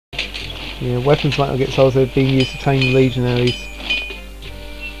Yeah, weapons might not get sold, they're being used to train legionaries.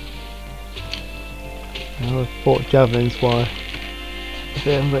 I've bought javelins, why? If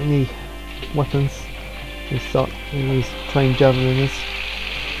they haven't got any weapons, they start to train javeliners.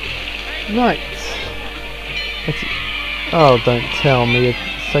 Right. Oh, don't tell me the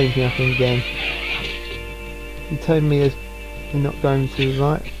same thing happened again. You telling me you're not going to the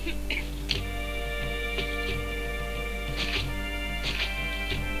right?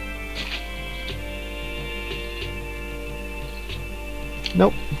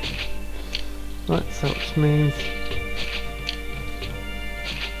 Nope. Right, so which means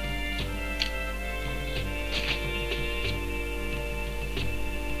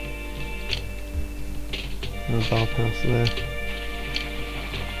no bar pass there.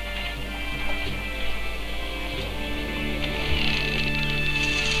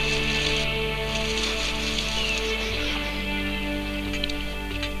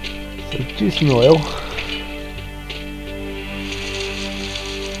 So juice and oil.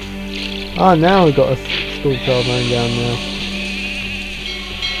 Ah, now we've got a school child laying down now.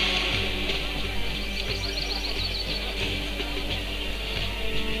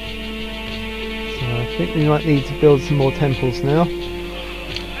 So I think we might need to build some more temples now.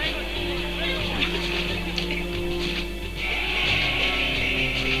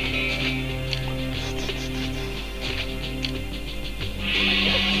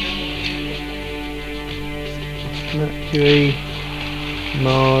 Mercury,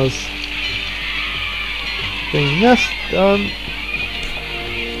 Mars. Venus done.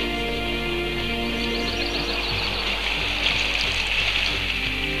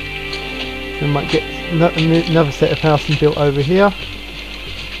 We might get another set of houses built over here,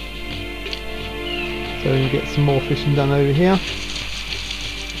 so we can get some more fishing done over here.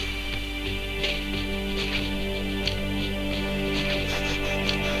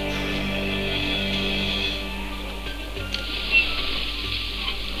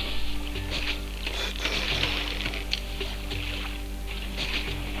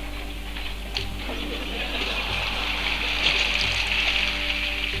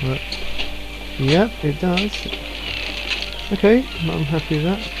 Yep, it does. Okay, I'm happy with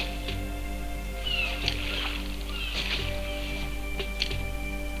that.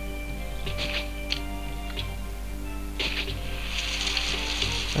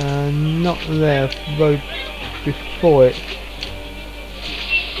 Not there, road before it.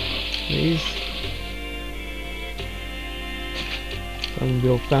 Please. So I'm gonna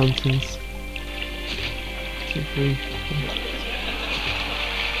build fountains. 2, 3, 4.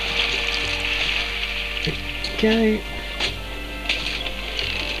 Okay.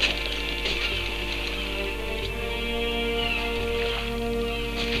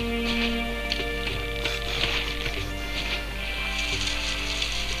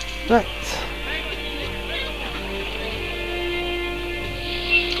 Right.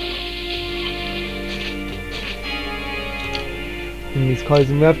 In these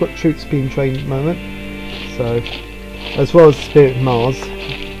closing, we have got troops being trained at the moment, so as well as the Spirit of Mars.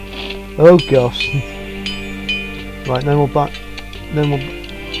 Oh gosh. Right, no more back. No more. Right,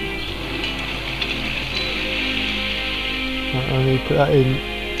 I need to put that in.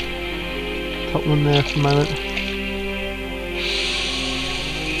 Top one there for a moment.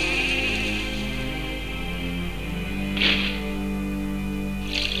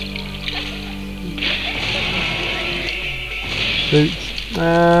 Boots.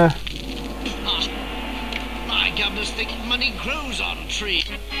 My goodness, think money grows on trees.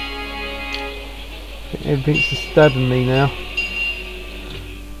 Everything's just stabbing me now.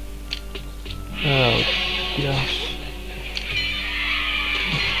 Oh gosh.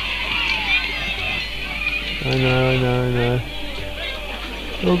 I know.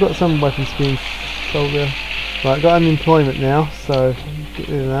 We've got some weapons being sold there. Right, got unemployment now, so get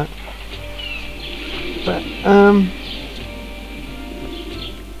rid of that. But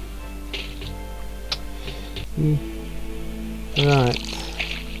right.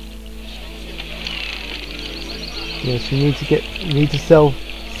 Yes, we need to sell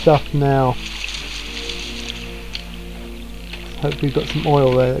stuff now. Hopefully we've got some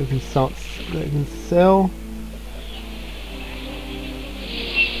oil there that we can sell.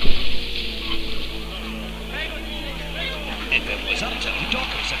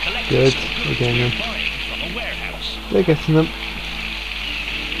 Good, we're getting them. They're getting them.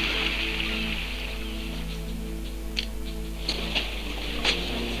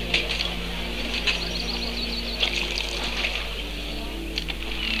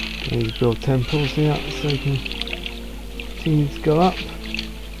 We need to build temples here so we can continue to go up.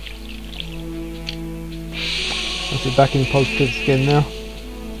 That's it, back in positives again now.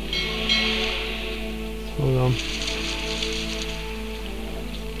 Hold on.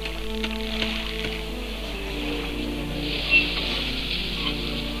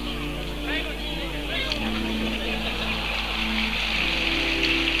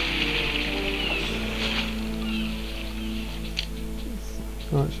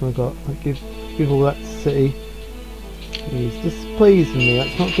 How much have I got? I give all that to City. He's displeased with me,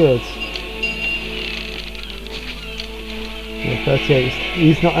 that's not good. Yeah, 38.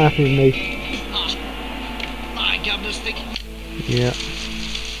 He's not happy with me. My goodness, think. Yeah.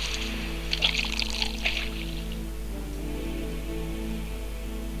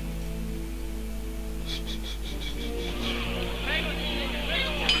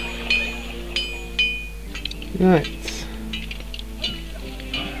 Right.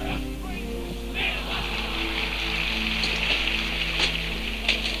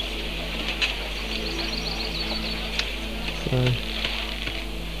 So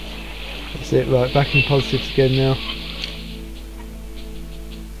that's it, right, back in positives again now.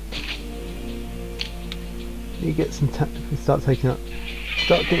 You get some start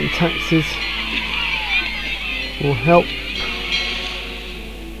getting taxes will help.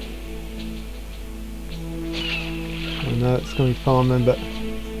 I know it's going to be farming, but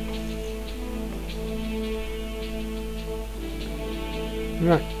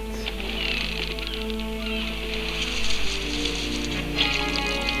right.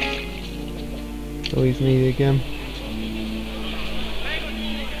 Always needed again.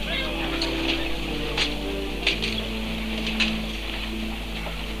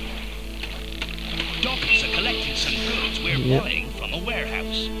 Dockers are collecting some goods we're buying from a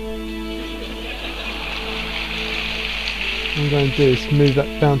warehouse. What I'm going to do is move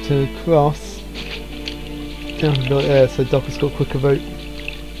that down to the cross. Down to there, so Docker's got a quicker route.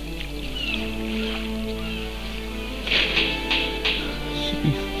 Should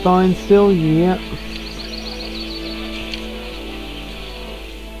be fine still, yeah.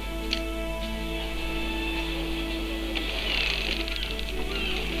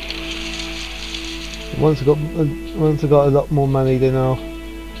 Once I got a lot more money, then I'll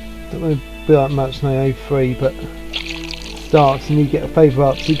don't want to be that much now, 03, but starts and you get a favour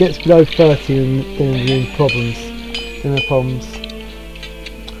up, so it gets below 30 and then you're in problems. Then there are problems.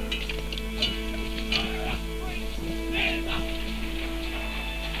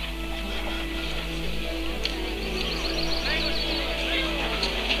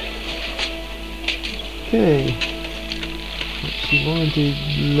 Okay. Actually, what I do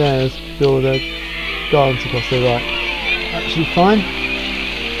there is build a gardens across there, right. Actually fine.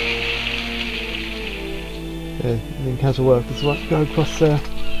 Yeah, and then casual workers won't go across there.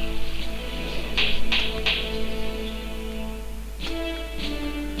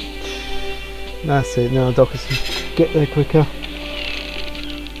 That's it, now Dockers can get there quicker.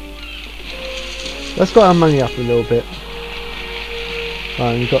 Let's got our money up a little bit.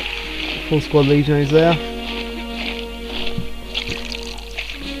 Right, we've got full squad legionaries there.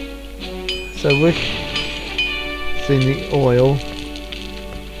 So we're seeing the oil.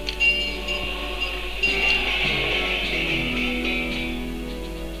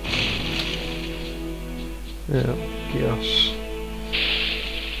 Oh gosh.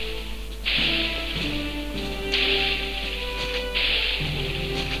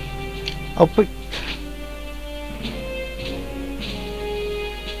 Oh, but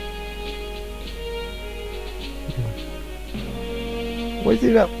what is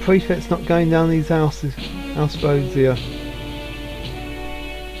it about prefects not going down these house roads here?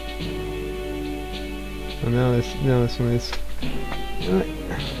 Oh, now this one is. Right.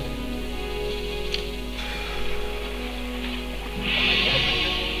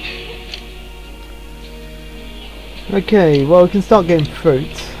 Okay, well we can start getting fruit.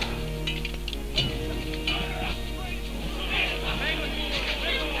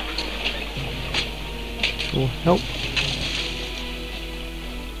 Will help.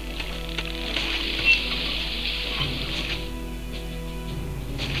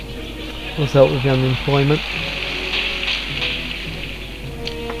 Also help with the unemployment.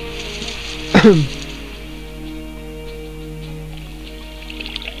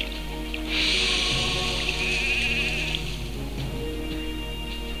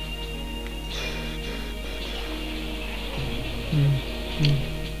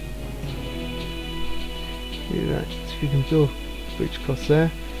 Right, so we can build a bridge across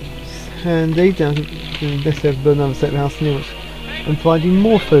there. It's handy. Down to necessarily build another set of house near which I'm finding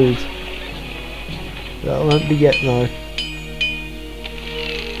more food. That won't be yet though.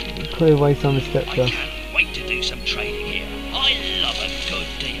 Clear away some of the step dust. Wait to do some trading here. I love a good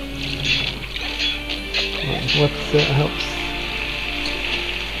deal. Right, weapon set helps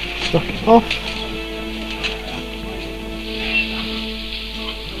stock it off.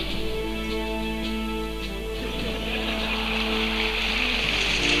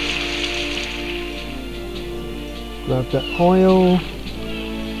 grab that oil.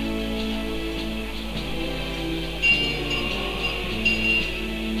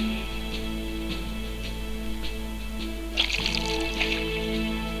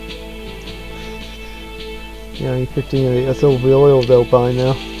 Yeah, only 15 of it. That's all the oil they'll buy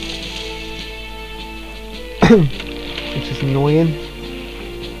now. Which is annoying.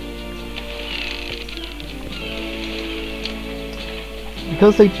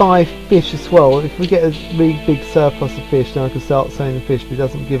 Because they buy fish as well, if we get a really big surplus of fish, then I can start selling the fish, but it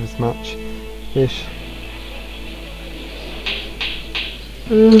doesn't give us much fish.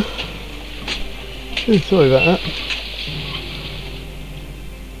 Sorry about that.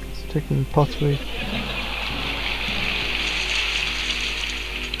 Just taking the pottery.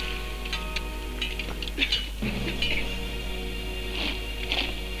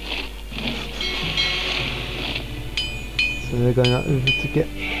 So they're going over to get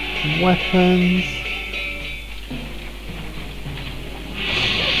weapons.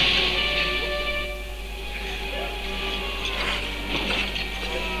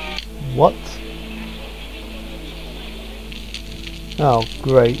 What? Oh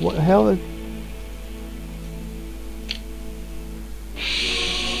great, what the hell?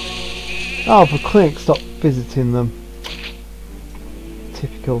 Oh, the clinic stopped visiting them.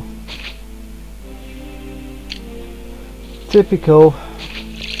 Typical. Typical.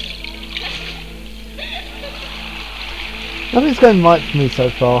 Nothing's going right for me so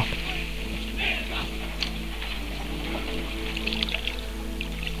far.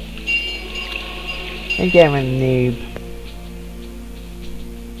 Again, a noob.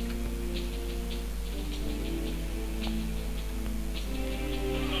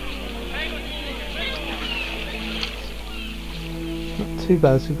 Not too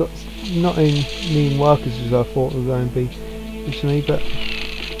bad. So we've got not in mean workers as I thought we were going to be originally, but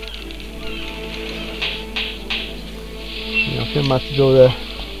yeah, I think I might have to build a.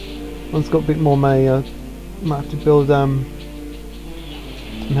 Once got a bit more money, I might have to build some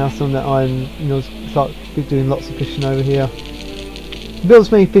house on that island. You know, start doing lots of fishing over here. Build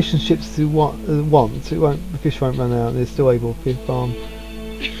as many fishing ships as you want, so the fish won't run out. They're still able to farm.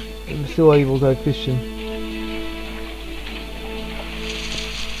 They're still able to go fishing.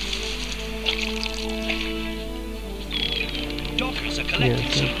 Yeah,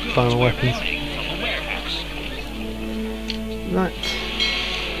 some final weapons. Right.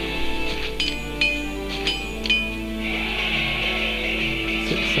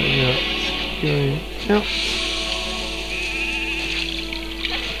 So yeah, going out.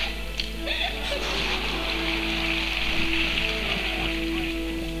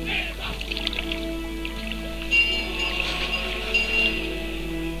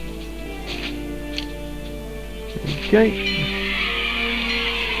 Okay.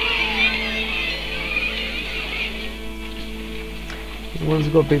 One's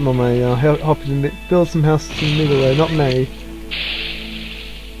got a bit more money now. Hop in the build some houses in the middle there, not many.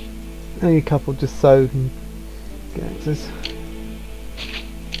 Only a couple just so and get access.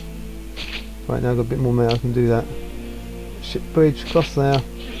 Right now I've got a bit more money, I can do that. Ship bridge across there.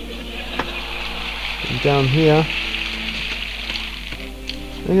 And down here.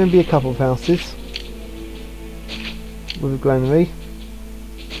 There are going to be a couple of houses with a granary.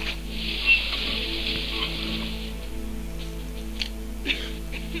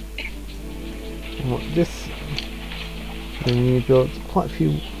 What this? Then you got quite a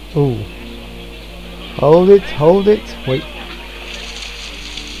few. Oh, hold it, wait.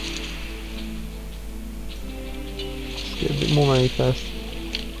 Just get a bit more money first.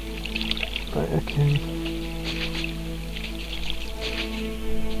 Right, okay.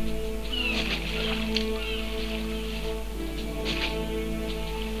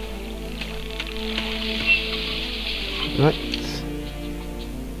 Right.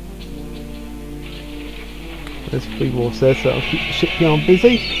 There's 3 walls there, so that'll keep the shipyard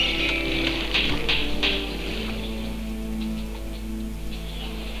busy.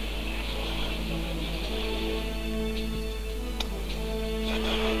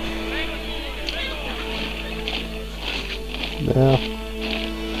 There.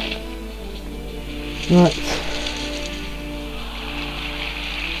 Right.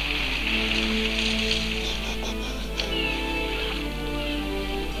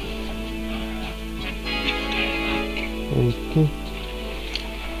 Okay.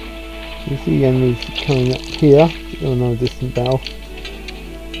 You see the enemies coming up here. Oh no, distant battle.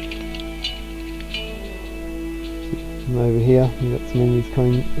 And over here, we've got some enemies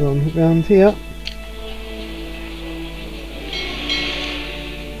coming around here.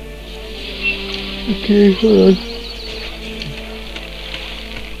 Okay, hold on.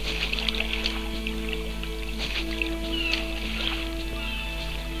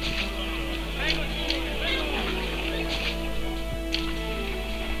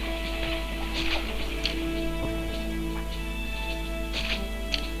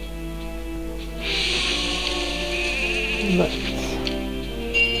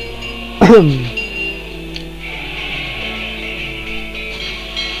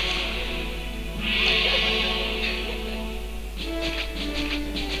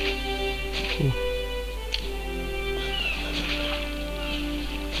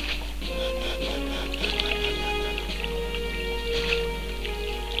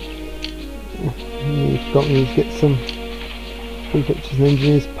 got me to get some prefectures and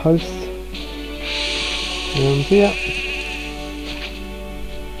engineers posts around here.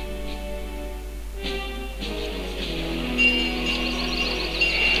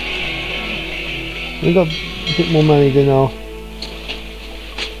 We've got a bit more money than our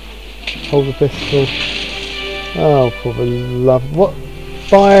hold the festival. Oh, for the love! What?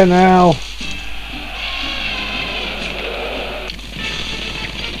 Fire now!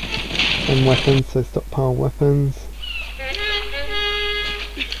 And weapons, so stockpile weapons.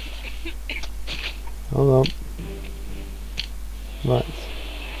 Hold on. Right.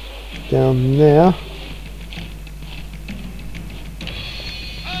 Down there.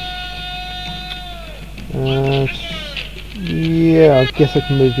 Yeah, I guess I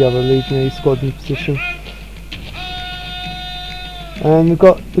can move the other legionary squad in position. And we've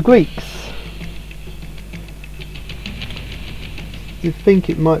got the Greeks. I think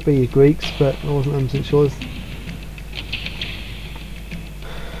it might be the Greeks, but I wasn't 100% sure.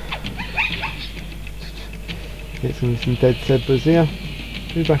 Get some dead zebras here.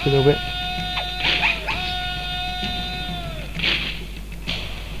 Move back a little bit.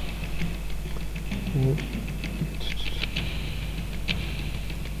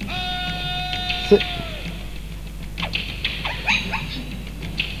 Sit.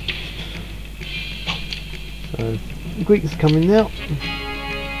 So the Greeks are coming now.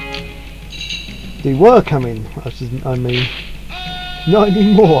 They were coming, I mean, not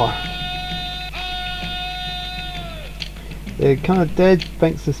anymore. They're kind of dead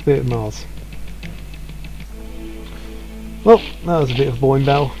thanks to the Spirit of Mars. Well, that was a bit of a boring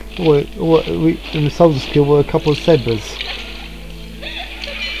battle. And the soldiers killed were a couple of zebras.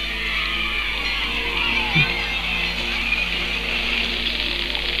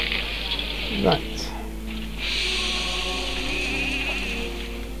 Right.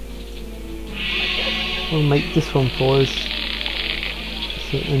 We'll make this one for us.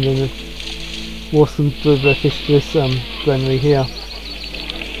 So, and then wash them through the fish to this granary here.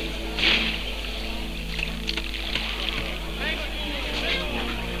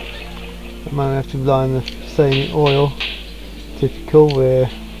 I might have to rely on the same oil. Typical, we're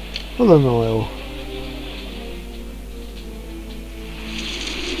full on oil.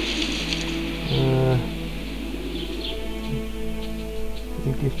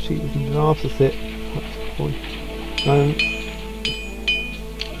 Gift cheaters and drafts, that's it. That's the point.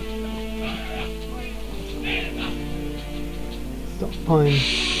 Stockpiling.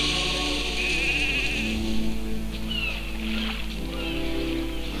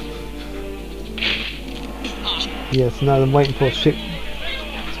 Yes, now I'm waiting for a ship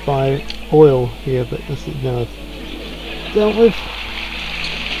to buy oil here, but that's it now dealt with.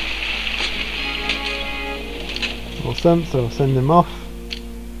 Awesome, so I'll send them off.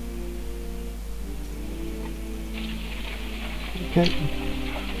 Okay.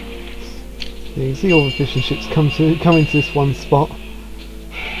 So you can see all the fishing ships come into this one spot.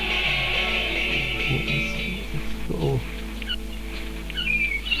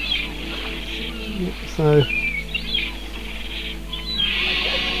 So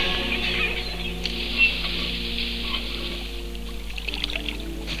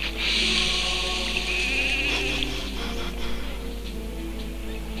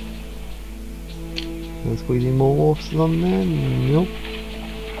squeezing more wharfs on there? Nope.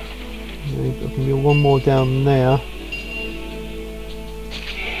 Maybe I can get one more down there.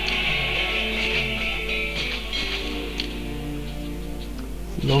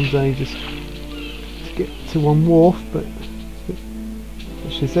 Long's only just to get to one wharf, but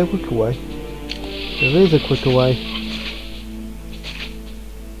actually is there a quicker way? There is a quicker way.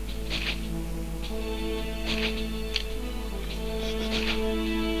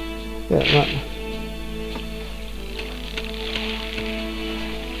 Yeah, right.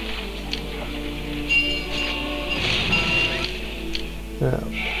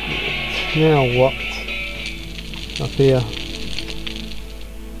 Now what? Up here.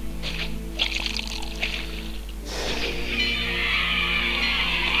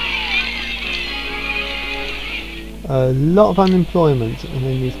 A lot of unemployment and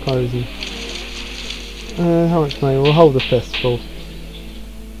then he's closing. How much money? We'll hold the festival.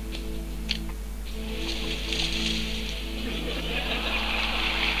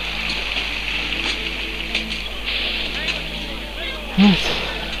 Right.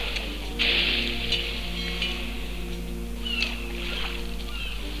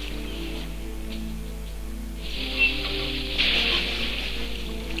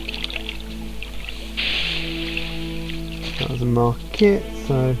 it,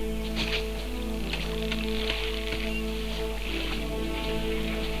 so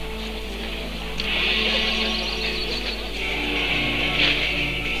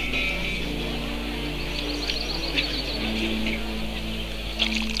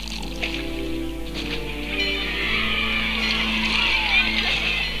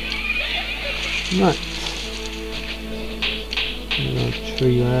right. Another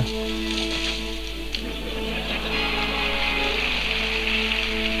tree there.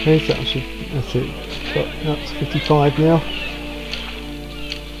 Okay, so that's it. Got up to 55 now.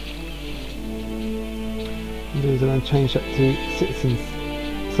 I'm going to change that to citizens,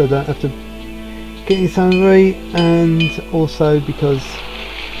 so I don't have to get any salary, and also because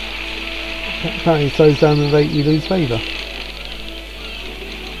apparently it slows down the rate you lose favour.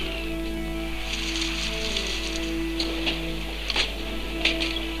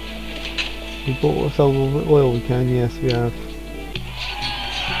 We bought us all the oil we can, yes we have.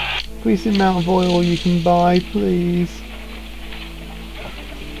 Increase the amount of oil you can buy, please.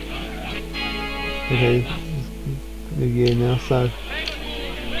 Okay, it's New Year now, so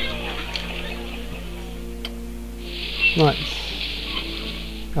right.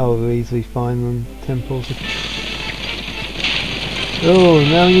 Oh, we'll easily find them temples. Oh,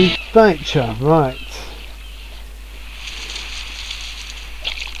 now we need furniture, right.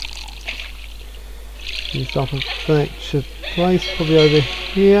 This off a furniture place, probably over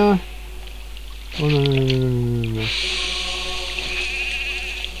here. Oh no.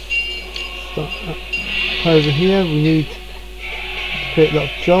 Start up over here. We need to create a lot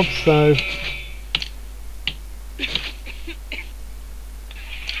of jobs, so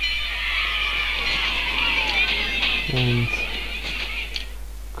and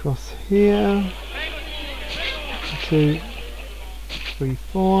across here. 2, 3,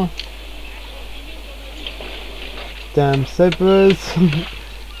 4. Damn zebras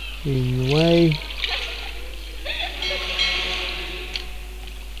in the way.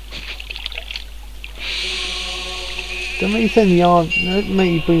 Don't make you send the arm. Don't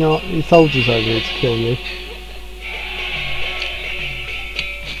make you bring the soldiers over here to kill you.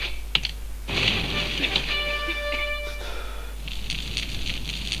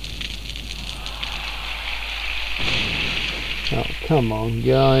 Oh, come on,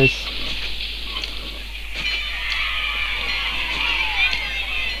 guys.